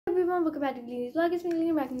everyone, welcome back to Gleany's Vlog. It's me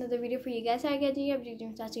Gleany, back with another video for you guys. How are you doing? I'm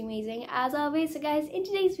doing such amazing as always. So guys, in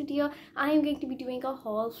today's video, I am going to be doing a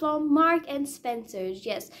haul from Marks and Spencer's.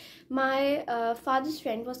 Yes, my father's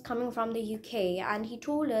friend was coming from the UK and he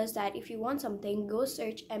told us that if you want something, go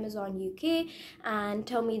search Amazon UK and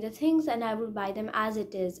tell me the things and I will buy them as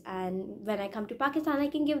it is. And when I come to Pakistan, I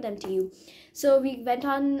can give them to you. So we went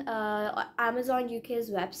on Amazon UK's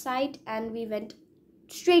website and we went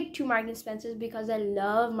straight to Marks and Spencer's because I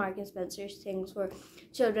love Marks and Spencer's things for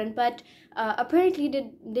children, but apparently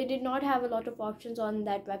they did not have a lot of options on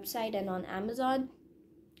that website and on Amazon,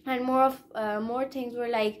 and more things were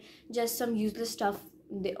like just some useless stuff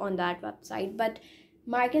on that website. But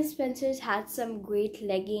Marks and Spencer's had some great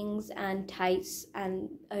leggings and tights and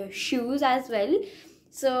shoes as well,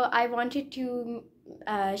 so I wanted to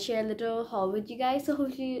share a little haul with you guys. So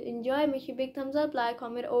hopefully you enjoy. Make sure big thumbs up, like,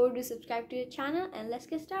 comment, or do subscribe to the channel, and let's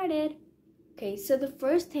get started. Okay, so the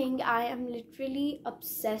first thing I am literally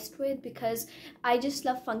obsessed with because I just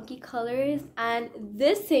love funky colors, and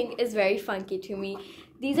this thing is very funky to me.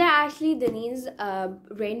 These are actually Danine's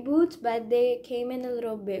rain boots, but they came in a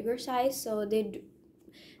little bigger size, so they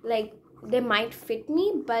might fit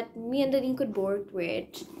me, but me and Danine could both wear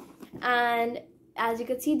it. And as you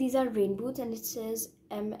can see, these are rain boots and it says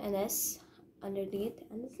M&S underneath,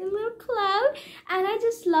 and it's a little cloud, and I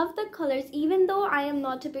just love the colors. Even though I am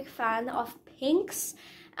not a big fan of pinks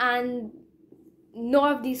and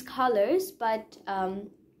nor of these colors, but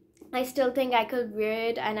I still think I could wear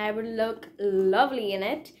it and I would look lovely in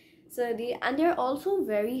it. So they're also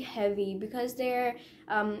very heavy because they're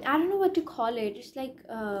I don't know what to call it. It's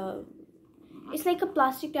like a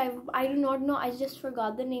plastic type. I do not know. I just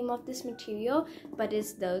forgot the name of this material, but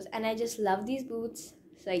it's those, and I just love these boots.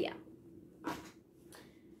 So yeah.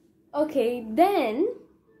 Okay, then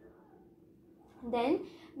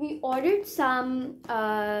we ordered some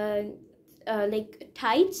like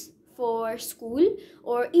tights for school,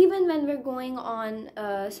 or even when we're going on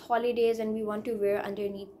holidays and we want to wear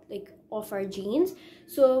underneath of our jeans.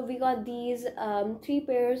 So we got these 3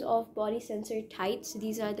 pairs of body sensor tights.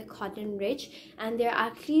 These are the cotton rich, and they're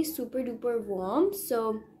actually super duper warm.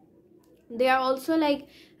 So they are also like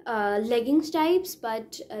leggings types,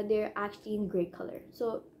 but they're actually in gray color.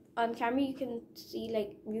 So on camera you can see,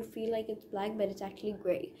 like, you feel like it's black, but it's actually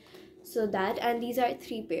gray. So that, and these are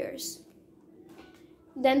 3 pairs.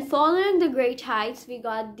 Then following the gray tights, we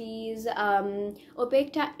got these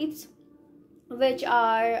opaque tights, which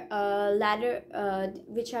are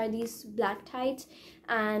which are these black tights,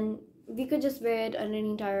 and we could just wear it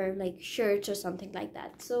underneath our shirts or something like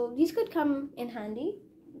that. So these could come in handy.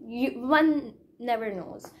 One never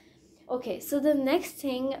knows. Okay, so the next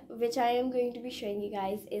thing which I am going to be showing you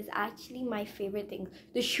guys is actually my favorite thing.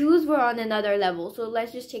 The shoes were on another level, so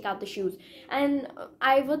let's just check out the shoes. And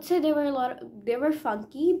I would say they were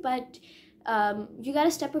funky, but you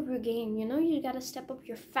gotta step up your game, you know. You gotta step up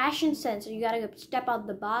your fashion sense, so you gotta step out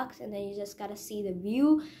the box, and then you just gotta see the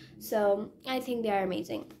view. So I think they are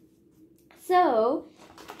amazing. So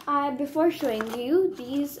before showing you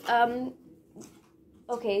these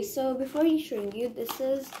okay, so before showing you, this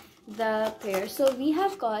is the pair. So we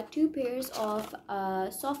have got 2 pairs of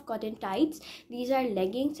soft cotton tights. These are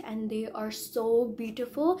leggings and they are so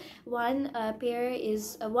beautiful. One pair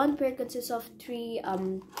consists of 3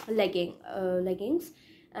 leggings,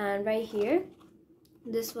 and right here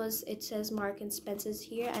it says Marks and Spencer's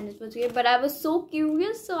here, and it was weird, but I was so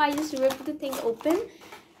curious, so I just ripped the thing open.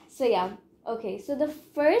 So yeah. Okay, so the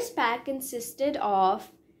first pack consisted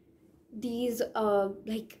of these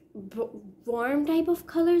warm type of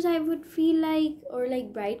colors, I would feel like, or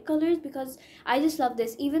bright colors, because I just love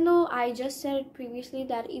this. Even though I just said previously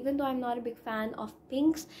that even though I'm not a big fan of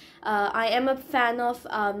pinks, I am a fan of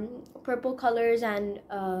purple colors and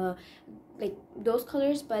those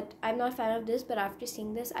colors, but I'm not a fan of this. But after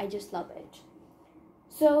seeing this, I just love it.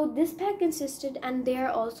 So this pack consisted, and they are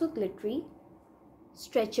also glittery,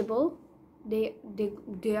 stretchable. They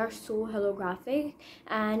are so holographic,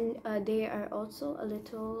 and they are also a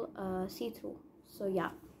little see-through. So yeah.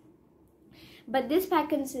 But this pack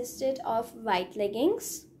consisted of white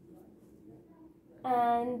leggings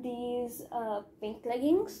and these pink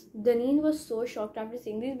leggings. Danine was so shocked after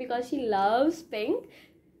seeing these because she loves pink,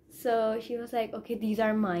 so she was like, okay, these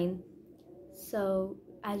are mine. So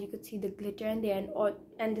as you could see, the glitter in there,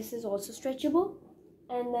 and this is also stretchable.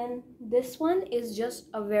 And then this one is just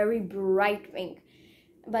a very bright pink,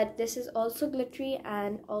 but this is also glittery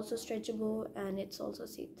and also stretchable, and it's also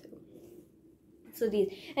see-through. So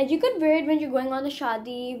these, and you could wear it when you're going on a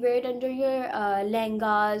shadi, wear it under your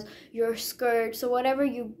lehengas, your skirt, so whatever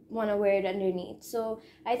you want to wear it underneath. So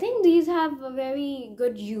I think these have a very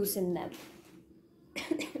good use in them.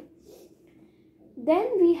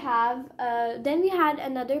 Then we had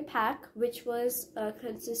another pack which was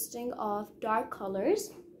consisting of dark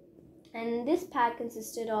colors, and this pack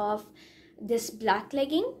consisted of this black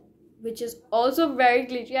legging, which is also very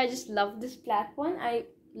glittery. I just love this black one. I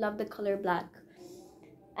love the color black.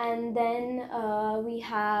 And then we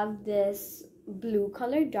have this blue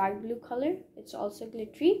color, dark blue color, it's also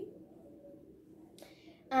glittery.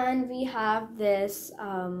 And we have this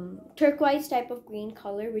turquoise type of green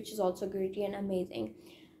color, which is also glittery and amazing.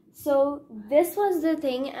 So this was the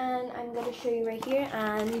thing, and I'm going to show you right here.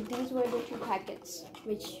 And these were the 2 packets,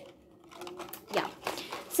 which, yeah.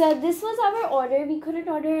 So this was our order. We couldn't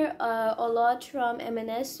order a lot from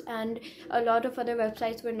M&S, and a lot of other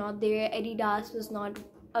websites were not there. Adidas was not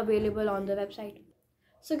available on the website.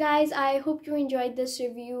 So guys, I hope you enjoyed this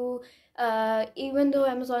review. Even though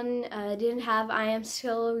Amazon didn't have, I am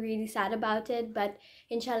still really sad about it, but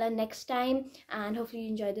inshallah next time. And hopefully you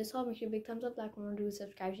enjoyed this haul. Make sure a big thumbs up, like, comment, do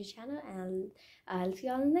subscribe to the channel, and I'll see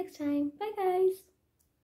you all next time. Bye guys.